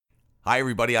Hi,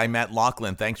 everybody. I'm Matt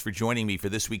Loughlin. Thanks for joining me for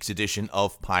this week's edition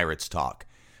of Pirates Talk.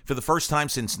 For the first time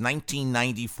since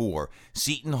 1994,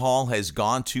 Seton Hall has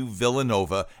gone to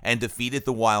Villanova and defeated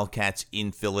the Wildcats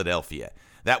in Philadelphia.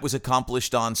 That was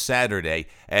accomplished on Saturday,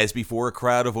 as before a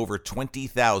crowd of over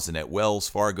 20,000 at Wells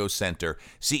Fargo Center,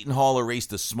 Seton Hall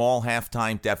erased a small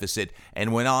halftime deficit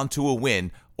and went on to a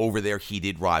win over their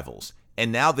heated rivals.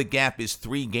 And now the gap is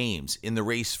 3 games in the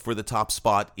race for the top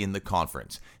spot in the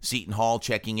conference. Seton Hall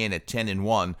checking in at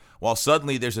 10-1, while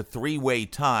suddenly there's a 3-way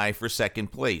tie for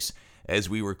second place. As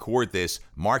we record this,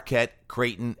 Marquette,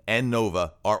 Creighton, and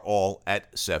Nova are all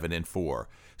at 7-4.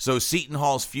 So Seton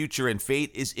Hall's future and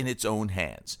fate is in its own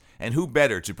hands. And who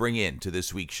better to bring in to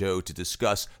this week's show to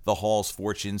discuss the Hall's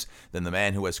fortunes than the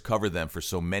man who has covered them for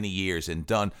so many years and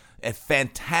done a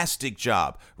fantastic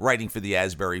job writing for the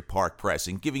Asbury Park Press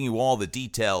and giving you all the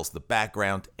details, the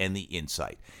background, and the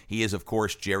insight. He is, of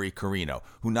course, Jerry Carino,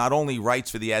 who not only writes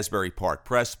for the Asbury Park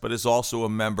Press, but is also a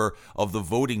member of the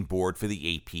voting board for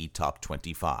the AP Top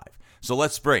 25. So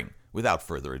let's bring, without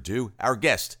further ado, our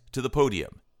guest to the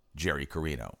podium, Jerry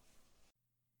Carino.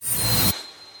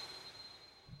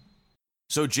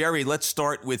 So, Jerry, let's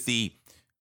start with the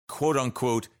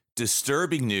quote-unquote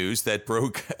disturbing news that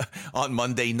broke on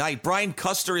Monday night. Brian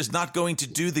Custer is not going to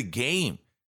do the game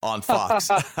on Fox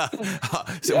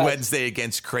Wednesday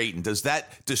against Creighton. Does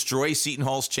that destroy Seton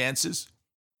Hall's chances?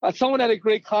 Someone had a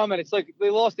great comment. It's like they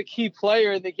lost a key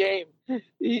player in the game.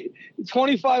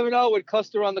 25-0 with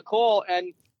Custer on the call,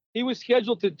 and he was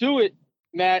scheduled to do it,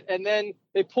 Matt, and then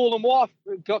they pulled him off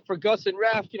for Gus and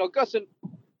Raph. You know, Gus and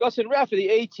Raph are the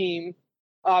A team,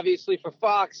 obviously, for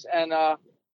Fox, and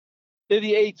they're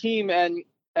the A team, and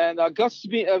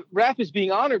Raph is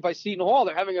being honored by Seton Hall.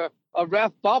 They're having a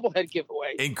Raph bobblehead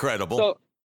giveaway. Incredible. So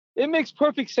it makes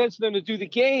perfect sense for them to do the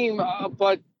game,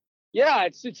 but yeah,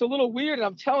 it's a little weird. And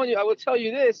I'm telling you, I will tell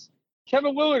you this: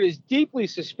 Kevin Willard is deeply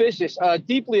suspicious,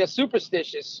 deeply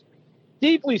superstitious.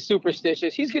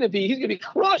 He's gonna be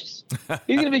crushed.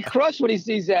 He's gonna be crushed when he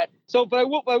sees that. So, but I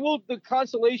will. The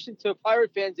consolation to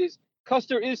Pirate fans is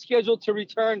Custer is scheduled to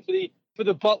return for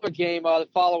the Butler game the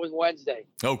following Wednesday.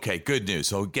 Okay, good news.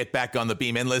 So get back on the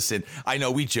beam. And listen, I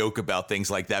know we joke about things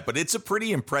like that, but it's a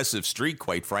pretty impressive streak,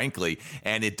 quite frankly.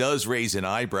 And it does raise an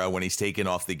eyebrow when he's taken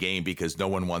off the game because no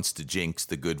one wants to jinx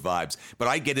the good vibes. But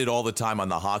I get it all the time on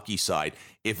the hockey side.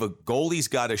 If a goalie's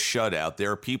got a shutout,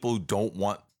 there are people who don't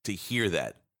want to hear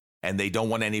that. And they don't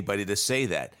want anybody to say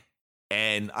that.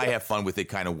 And I have fun with it,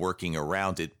 kind of working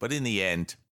around it. But in the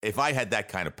end, if I had that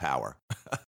kind of power,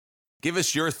 give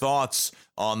us your thoughts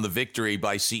on the victory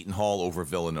by Seton Hall over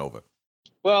Villanova.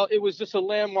 Well, it was just a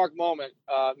landmark moment,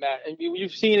 Matt. And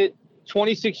you've seen it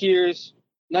 26 years,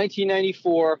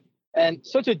 1994, and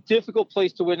such a difficult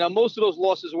place to win. Now, most of those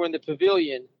losses were in the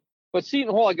Pavilion, but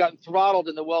Seton Hall had gotten throttled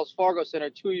in the Wells Fargo Center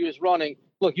 2 years running.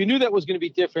 Look, you knew that was going to be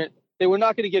different. They were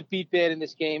not going to get beat bad in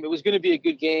this game. It was going to be a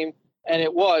good game, and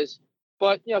it was.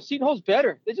 But, you know, Seton Hall's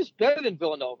better. They're just better than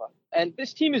Villanova. And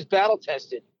this team is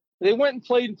battle-tested. They went and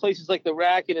played in places like the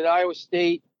RAC and at Iowa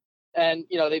State. And,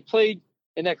 you know, they played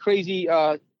in that crazy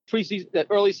preseason, that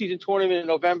early season tournament in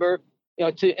November, you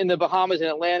know, in the Bahamas and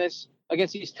Atlantis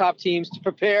against these top teams to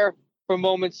prepare for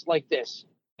moments like this.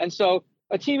 And so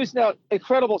a team is now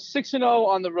incredible 6-0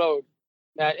 on the road,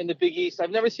 Matt, in the Big East.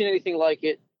 I've never seen anything like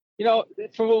it. You know,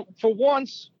 for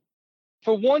once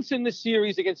in the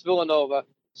series against Villanova,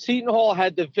 Seton Hall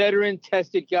had the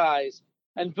veteran-tested guys,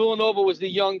 and Villanova was the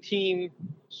young team,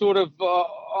 sort of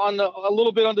a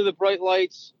little bit under the bright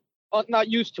lights, not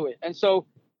used to it. And so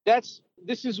this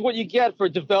is what you get for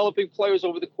developing players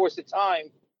over the course of time,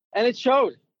 and it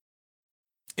showed.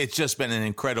 It's just been an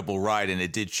incredible ride, and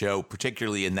it did show,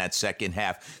 particularly in that second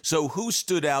half. So who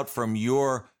stood out from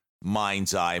your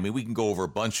mind's eye? I mean, we can go over a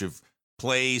bunch of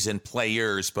plays and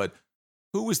players, but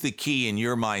who was the key in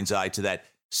your mind's eye to that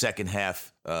second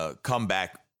half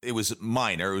comeback? It was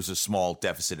minor. It was a small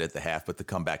deficit at the half, but the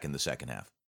comeback in the second half.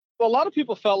 Well, a lot of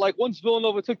people felt like once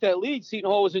Villanova took that lead, Seton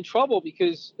Hall was in trouble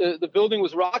because the building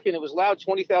was rocking. It was loud,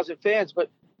 20,000 fans.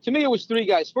 But to me, it was 3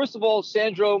 guys. First of all,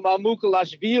 Sandro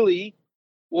Mamukelashvili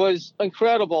was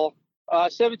incredible.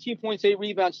 17 points, 8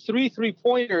 rebounds, 3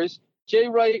 3-pointers. Jay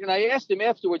Wright, and I asked him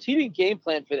afterwards, he didn't game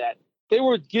plan for that. They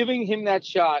were giving him that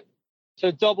shot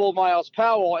to double Miles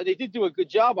Powell, and they did do a good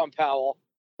job on Powell.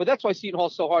 But that's why Seton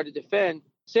Hall's so hard to defend.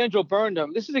 Sandro burned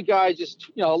him. This is a guy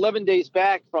just 11 days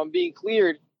back from being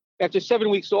cleared after 7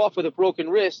 weeks off with a broken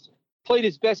wrist, played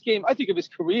his best game, I think, of his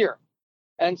career.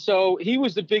 And so he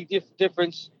was the big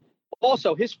difference.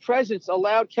 Also, his presence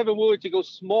allowed Kevin Willard to go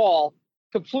small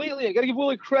completely. I got to give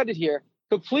Willard credit here.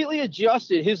 Completely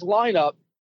adjusted his lineup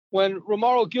when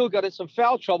Romaro Gill got in some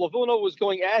foul trouble, Villanova was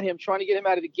going at him, trying to get him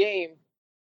out of the game.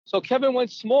 So Kevin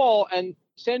went small, and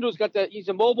Sandro's got that. He's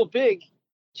a mobile big,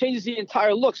 changes the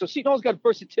entire look. So Seton Hall's got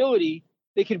versatility.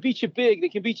 They can beat you big. They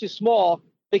can beat you small.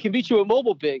 They can beat you with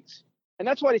mobile bigs. And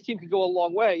that's why this team can go a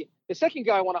long way. The second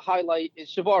guy I want to highlight is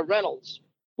Shavar Reynolds,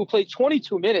 who played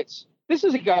 22 minutes. This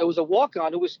is a guy who was a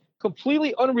walk-on who was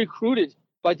completely unrecruited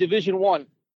by Division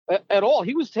I at all.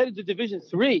 He was headed to Division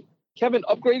III. Kevin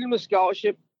upgraded him to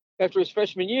scholarship after his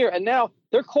freshman year, and now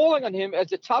they're calling on him as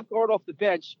the top guard off the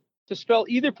bench to spell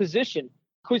either position,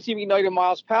 Quincy McKnight and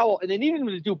Miles Powell, and they needed him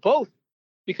to do both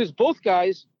because both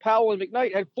guys, Powell and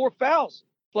McKnight, had 4 fouls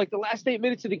for like the last 8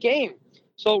 minutes of the game.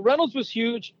 So Reynolds was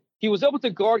huge. He was able to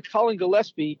guard Colin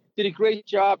Gillespie, did a great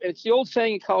job. And it's the old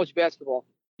saying in college basketball,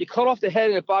 you cut off the head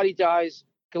and the body dies.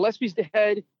 Gillespie's the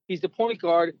head. He's the point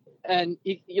guard. And,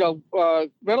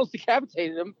 Reynolds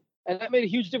decapitated him. And that made a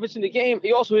huge difference in the game.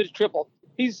 He also hit a triple.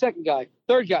 He's the second guy.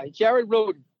 Third guy, Jared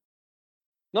Rhoden.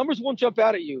 Numbers won't jump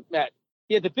out at you, Matt.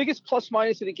 He had the biggest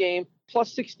plus-minus of the game,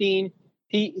 plus 16.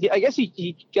 I guess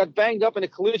he got banged up in a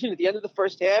collision at the end of the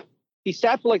first half. He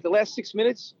sat for like the last 6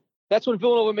 minutes. That's when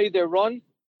Villanova made their run.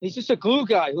 He's just a glue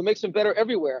guy who makes them better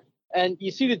everywhere. And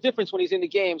you see the difference when he's in the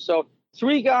game. So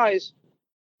 3 guys,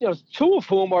 2 of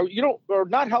whom are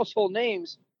not household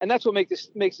names, and that's what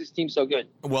makes this team so good.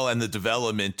 Well, and the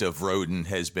development of Rhoden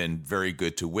has been very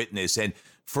good to witness. And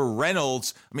for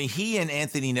Reynolds, I mean, he and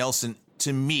Anthony Nelson,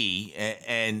 to me,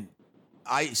 and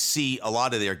I see a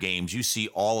lot of their games. You see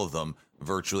all of them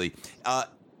virtually.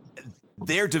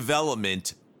 Their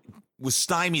development was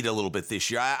stymied a little bit this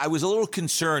year. I was a little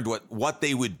concerned what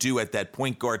they would do at that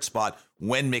point guard spot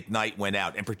when McKnight went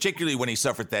out, and particularly when he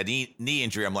suffered that knee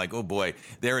injury. I'm like, oh boy,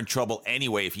 they're in trouble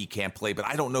anyway if he can't play, but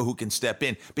I don't know who can step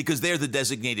in because they're the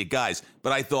designated guys.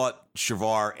 But I thought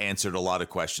Shavar answered a lot of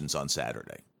questions on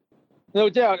Saturday. No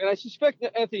doubt, and I suspect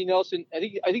that Anthony Nelson, I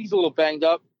think he's a little banged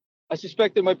up. I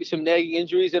suspect there might be some nagging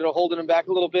injuries that are holding him back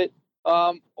a little bit.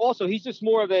 Also, he's just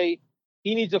more of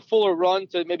he needs a fuller run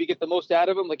to maybe get the most out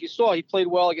of him. Like you saw, he played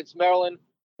well against Maryland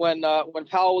when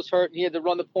Powell was hurt and he had to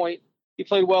run the point. He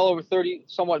played well over 30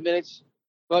 somewhat minutes,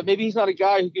 but maybe he's not a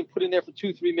guy who can put in there for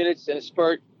 2-3 minutes and a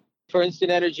spurt for instant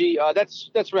energy.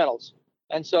 That's Reynolds.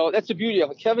 And so that's the beauty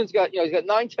of it. Kevin's got, he's got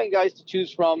 9-10 guys to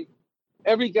choose from.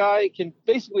 Every guy can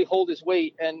basically hold his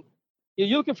weight. And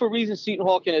you're looking for reasons Seton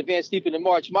Hall can advance deep into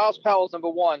March. Miles Powell's number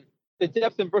 1. The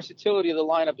depth and versatility of the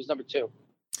lineup is number 2.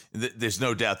 There's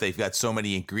no doubt they've got so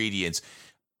many ingredients.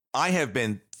 I have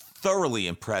been thoroughly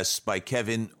impressed by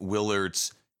Kevin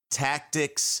Willard's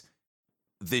tactics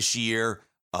this year.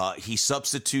 He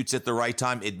substitutes at the right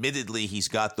time. Admittedly, he's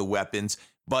got the weapons,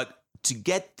 but to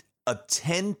get a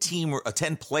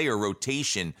 10-player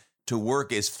rotation to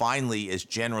work as finely as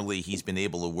generally he's been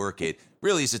able to work it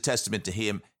really is a testament to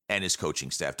him and his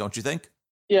coaching staff, don't you think?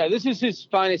 Yeah, this is his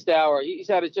finest hour. He's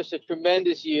had just a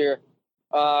tremendous year.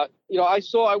 I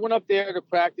went up there to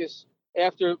practice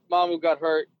after Mamu got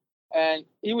hurt, and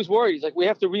he was worried. He's like, we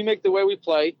have to remake the way we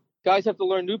play. Guys have to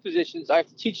learn new positions. I have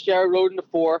to teach Jared Rhoden the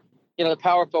 4, the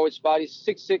power forward spot. He's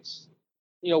 6'6",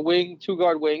 wing,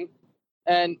 2-guard wing,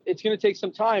 and it's going to take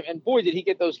some time. And boy, did he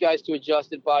get those guys to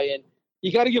adjust and buy in.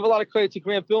 You got to give a lot of credit to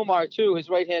Grant Billmeyer too, his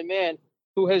right-hand man,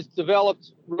 who has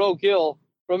developed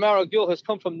Romaro Gill has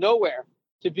come from nowhere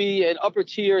to be an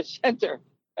upper-tier center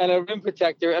and a rim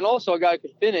protector, and also a guy who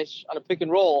could finish on a pick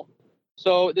and roll.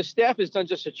 So the staff has done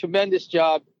just a tremendous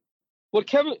job. Well,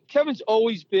 Kevin's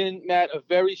always been, Matt, a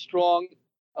very strong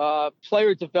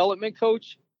player development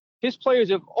coach. His players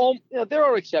have there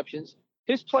are exceptions.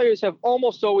 His players have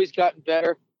almost always gotten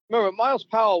better. Remember, Miles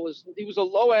Powell was a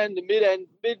low-end,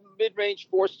 mid-range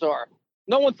 4-star.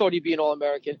 No one thought he'd be an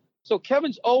All-American. So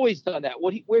Kevin's always done that.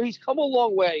 Where he's come a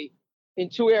long way in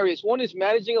 2 areas. One is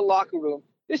managing a locker room.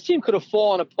 This team could have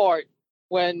fallen apart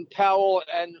when Powell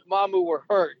and Mamu were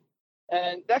hurt,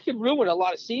 and that could ruin a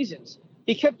lot of seasons.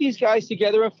 He kept these guys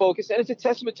together and focused, and it's a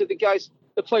testament to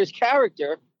the player's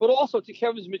character, but also to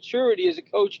Kevin's maturity as a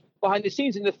coach behind the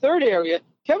scenes. In the third area,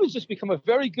 Kevin's just become a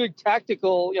very good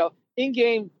tactical,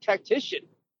 in-game tactician,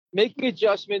 making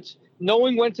adjustments,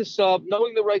 knowing when to sub,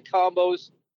 knowing the right combos,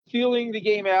 feeling the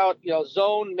game out,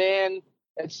 zone, man,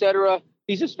 etc.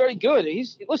 He's just very good.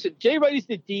 Listen, Jay Wright is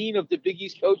the dean of the Big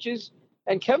East coaches,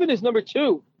 and Kevin is number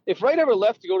 2. If Wright ever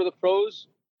left to go to the pros,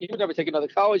 he would never take another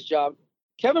college job.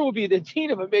 Kevin will be the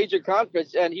dean of a major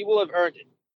conference, and he will have earned it.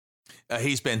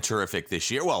 He's been terrific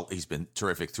this year. Well, he's been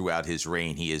terrific throughout his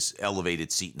reign. He has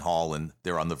elevated Seton Hall, and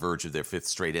they're on the verge of their 5th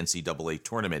straight NCAA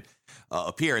tournament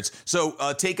appearance. So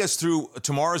take us through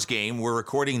tomorrow's game. We're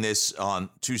recording this on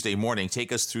Tuesday morning.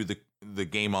 Take us through the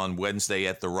game on Wednesday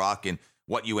at the Rock and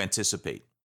what you anticipate.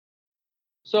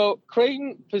 So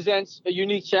Creighton presents a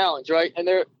unique challenge, right? And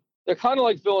they're kind of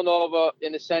like Villanova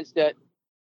in the sense that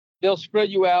they'll spread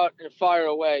you out and fire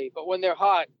away. But when they're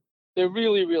hot, they're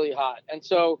really, really hot. And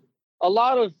so a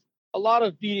lot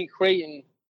of beating Creighton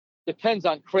depends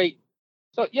on Creighton.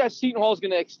 So yes, Seton Hall is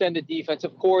going to extend the defense,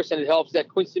 of course, and it helps that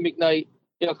Quincy McKnight.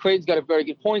 Creighton's got a very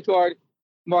good point guard,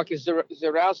 Marcus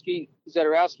Zarowski.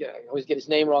 I always get his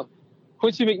name wrong.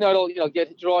 Quincy McKnight will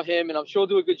draw him, and I'm sure he'll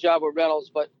do a good job with Reynolds.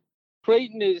 But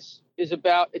Creighton is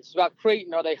about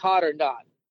Creighton. Are they hot or not?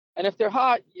 And if they're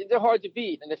hot, they're hard to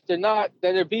beat. And if they're not,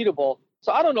 then they're beatable.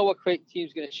 So I don't know what Creighton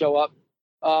team's going to show up.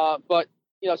 But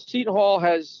Seton Hall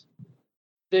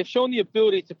they've shown the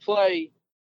ability to play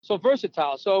so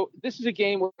versatile. So this is a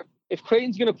game where if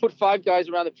Creighton's going to put 5 guys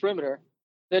around the perimeter,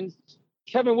 then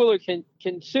Kevin Willard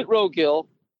can sit Rogill,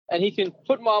 and he can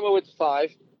put Mama with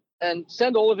 5 and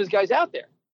send all of his guys out there.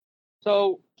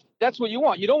 So that's what you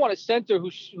want. You don't want a center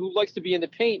who likes to be in the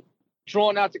paint,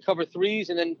 drawn out to cover threes,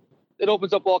 and then it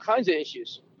opens up all kinds of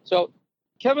issues. So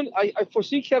I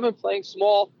foresee Kevin playing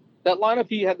small. That lineup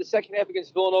he had the second half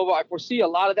against Villanova, I foresee a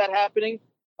lot of that happening.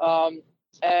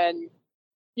 And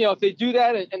if they do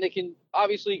that, and they can,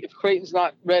 obviously, if Creighton's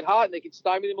not red hot and they can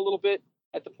stymie them a little bit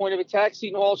at the point of attack,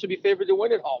 Seton Hall should be favored to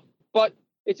win at home. But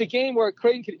it's a game where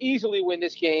Creighton could easily win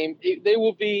this game. They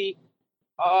will be,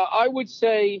 I would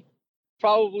say,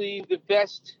 probably the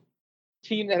best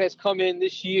team that has come in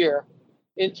this year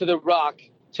into the Rock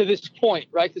to this point,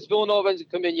 right? Because Villanova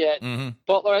hasn't come in yet. Mm-hmm.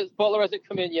 Butler hasn't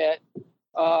come in yet.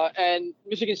 And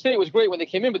Michigan State was great when they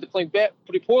came in, but they're playing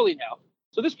pretty poorly now.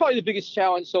 So this is probably the biggest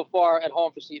challenge so far at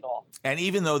home for Seton Hall. And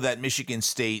even though that Michigan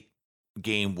State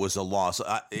game was a loss,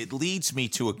 it leads me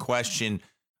to a question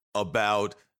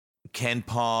about Ken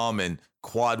Palm and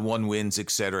quad 1 wins, et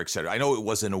cetera, et cetera. I know it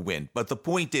wasn't a win, but the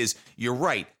point is, you're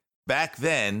right. Back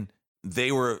then,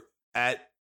 they were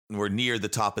near the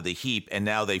top of the heap, and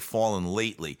now they've fallen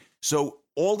lately. So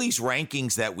all these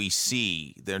rankings that we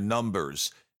see, their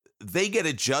numbers, they get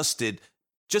adjusted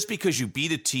just because you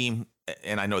beat a team,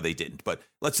 and I know they didn't, but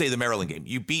let's say the Maryland game.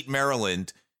 You beat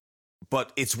Maryland,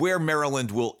 but it's where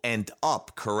Maryland will end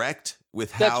up, correct?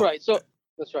 That's right. So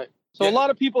yeah. A lot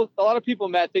of people,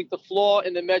 Matt, think the flaw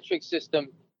in the metric system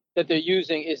that they're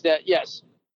using is that, yes,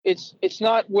 it's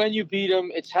not when you beat them,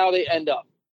 it's how they end up.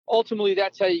 Ultimately,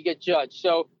 that's how you get judged.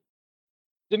 So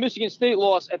the Michigan State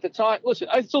loss at the time, listen,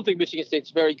 I still think Michigan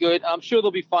State's very good. I'm sure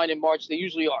they'll be fine in March. They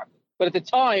usually are. But at the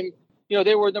time,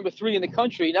 they were number 3 in the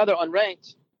country. Now they're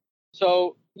unranked.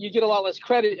 So you get a lot less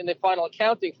credit in the final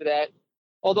accounting for that,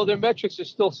 although their metrics are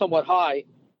still somewhat high.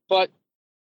 But,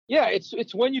 yeah,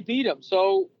 it's when you beat them.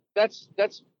 So that's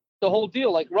the whole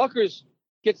deal. Like, Rutgers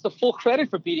gets the full credit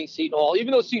for beating Seton Hall.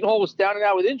 Even though Seton Hall was down and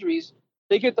out with injuries,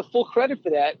 they get the full credit for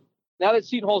that. Now that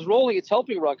Seton Hall's rolling, it's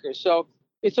helping Rutgers. So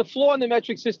it's a flaw in the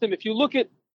metric system. If you look at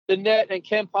the net and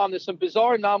Ken Palm, there's some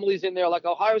bizarre anomalies in there, like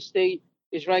Ohio State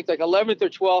is ranked like 11th or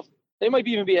 12th. They might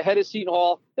even be ahead of Seton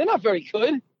Hall. They're not very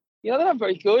good. They're not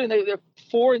very good, and they're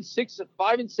 4 and 6,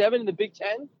 5 and 7 in the Big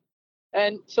Ten,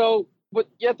 and so, but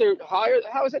yet they're higher.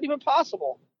 How is that even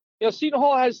possible? Seton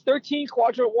Hall has 13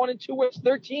 quadrant 1 and 2 wins,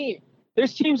 13.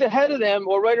 There's teams ahead of them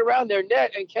or right around their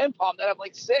net and Ken Palm that have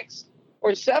like 6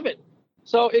 or 7.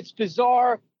 So it's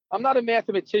bizarre. I'm not a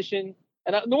mathematician,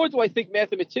 and nor do I think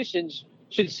mathematicians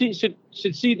should see the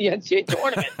NCAA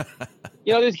tournament.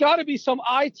 There's got to be some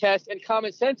eye test and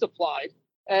common sense applied,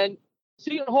 and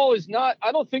Seton Hall is not.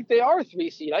 I don't think they are a 3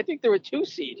 seed. I think they're a 2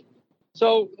 seed.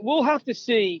 So we'll have to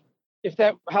see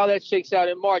how that shakes out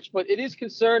in March. But it is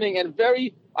concerning and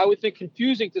very, I would think,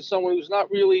 confusing to someone who's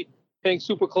not really paying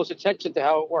super close attention to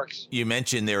how it works. You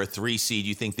mentioned they're a 3 seed.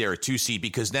 You think they're a 2 seed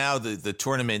because now the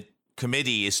tournament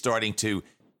committee is starting to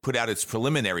put out its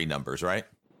preliminary numbers, right?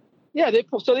 Yeah, they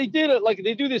did it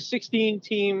they do this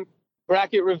 16-team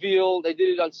bracket reveal. They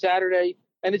did it on Saturday,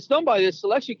 and it's done by the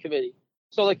selection committee.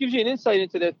 So that gives you an insight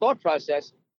into their thought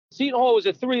process. Seton Hall was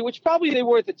a 3, which probably they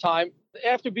were at the time.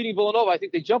 After beating Villanova, I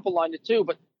think they jump a line to 2.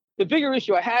 But the bigger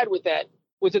issue I had with that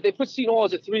was that they put Seton Hall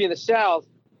as a 3 in the South.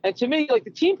 And to me,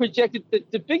 the team projected that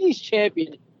the Big East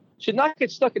champion should not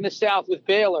get stuck in the South with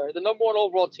Baylor, the number 1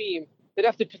 overall team. They'd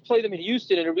have to play them in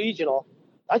Houston in a regional.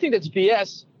 I think that's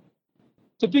BS.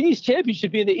 The Big East champion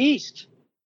should be in the East.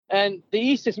 And the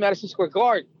East is Madison Square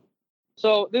Garden.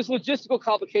 So there's logistical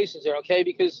complications there, okay?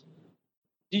 Because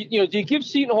do you give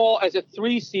Seton Hall as a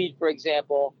 3 seed, for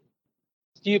example?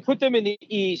 Do you put them in the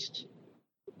East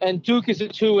and Duke is a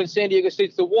 2 and San Diego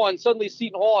State's the 1? Suddenly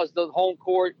Seton Hall is the home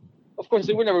court. Of course,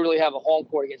 they would never really have a home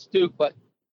court against Duke, but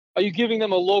are you giving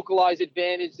them a localized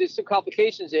advantage? There's some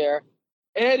complications there,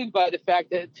 added by the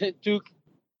fact that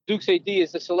Duke's AD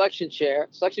is the selection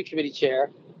committee chair,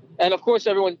 And of course,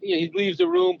 everyone, he leaves the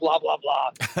room, blah, blah,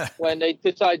 blah, when they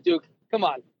decide Duke. Come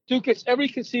on. Duke gets every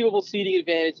conceivable seeding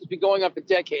advantage. It's been going on for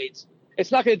decades.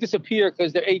 It's not going to disappear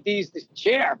because their AD's the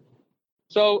chair.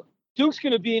 So Duke's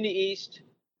going to be in the East.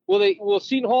 Will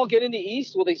Seton Hall get in the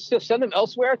East? Will they still send them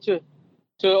elsewhere to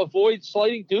avoid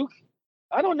slighting Duke?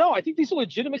 I don't know. I think these are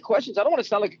legitimate questions. I don't want to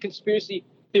sound like a conspiracy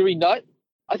theory nut.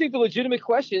 I think they're legitimate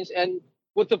questions. And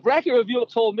what the bracket reveal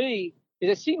told me is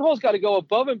that Seton Hall's got to go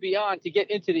above and beyond to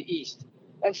get into the East.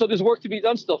 And so there's work to be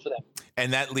done still for them.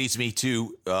 And that leads me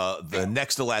to the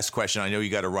next to last question. I know you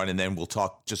got to run, and then we'll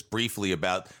talk just briefly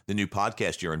about the new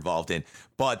podcast you're involved in.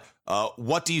 But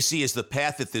what do you see as the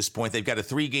path at this point? They've got a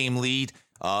 3-game lead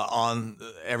on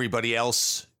everybody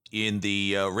else in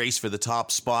the race for the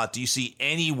top spot. Do you see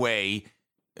any way,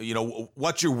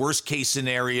 what's your worst case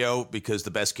scenario? Because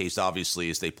the best case, obviously,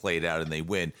 is they play it out and they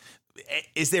win.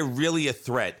 Is there really a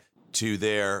threat to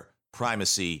their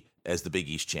primacy as the Big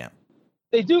East champ?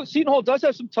 They do. Seton Hall does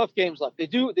have some tough games left. They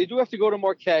do have to go to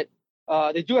Marquette.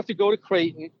 They do have to go to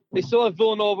Creighton. They still have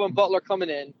Villanova and Butler coming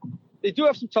in. They do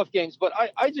have some tough games, but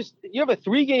you have a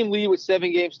 3-game lead with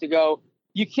 7 games to go.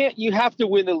 You have to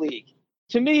win the league.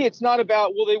 To me, it's not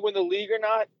about will they win the league or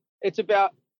not. It's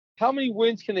about how many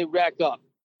wins can they rack up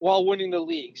while winning the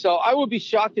league. So I would be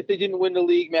shocked if they didn't win the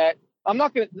league, Matt. They're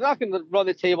not going to run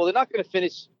the table. They're not going to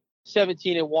finish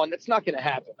 17-1. That's not going to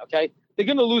happen. Okay. They're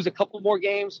going to lose a couple more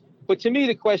games. But to me,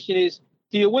 the question is,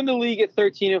 do you win the league at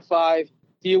 13-5?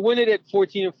 Do you win it at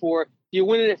 14-4? Do you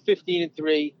win it at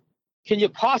 15-3? Can you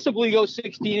possibly go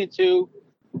 16-2?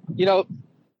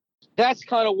 That's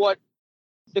kind of what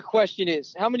the question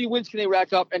is. How many wins can they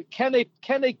rack up? And can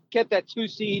they get that 2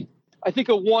 seed? I think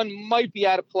a 1 might be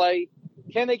out of play.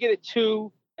 Can they get a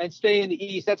 2 and stay in the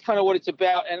East? That's kind of what it's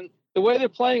about. And the way they're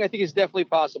playing, I think, is definitely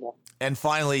possible. And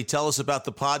finally, tell us about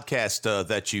the podcast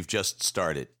that you've just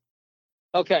started.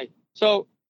 Okay. So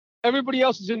everybody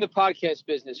else is in the podcast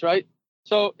business, right?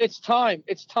 So it's time.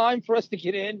 It's time for us to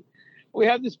get in. We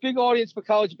have this big audience for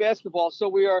college basketball.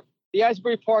 So the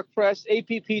Asbury Park Press,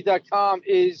 APP.com,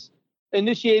 is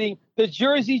initiating the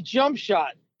Jersey Jump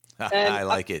Shot. And I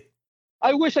like it.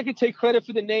 I wish I could take credit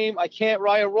for the name. I can't.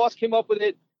 Ryan Ross came up with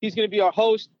it. He's going to be our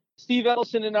host. Steve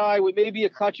Ellison and I, with maybe a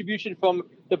contribution from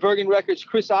the Bergen Records,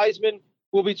 Chris Eisman,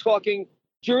 will be talking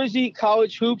Jersey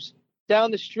college hoops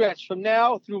down the stretch from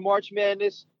now through March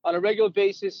Madness on a regular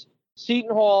basis.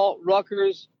 Seton Hall,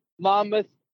 Rutgers, Monmouth,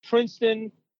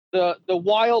 Princeton, the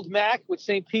Wild Mac with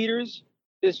St. Peter's.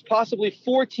 There's possibly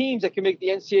 4 teams that can make the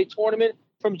NCAA tournament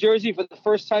from Jersey for the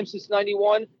first time since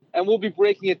 '91. And we'll be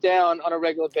breaking it down on a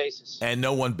regular basis. And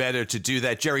no one better to do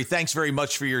that. Jerry, thanks very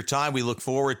much for your time. We look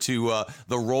forward to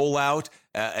the rollout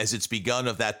as it's begun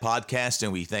of that podcast,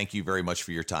 and we thank you very much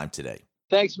for your time today.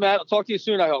 Thanks, Matt. I'll talk to you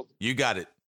soon, I hope. You got it.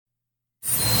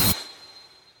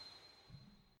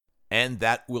 And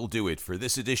that will do it for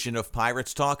this edition of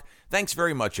Pirates Talk. Thanks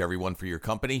very much, everyone, for your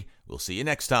company. We'll see you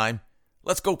next time.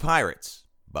 Let's go Pirates.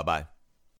 Bye-bye.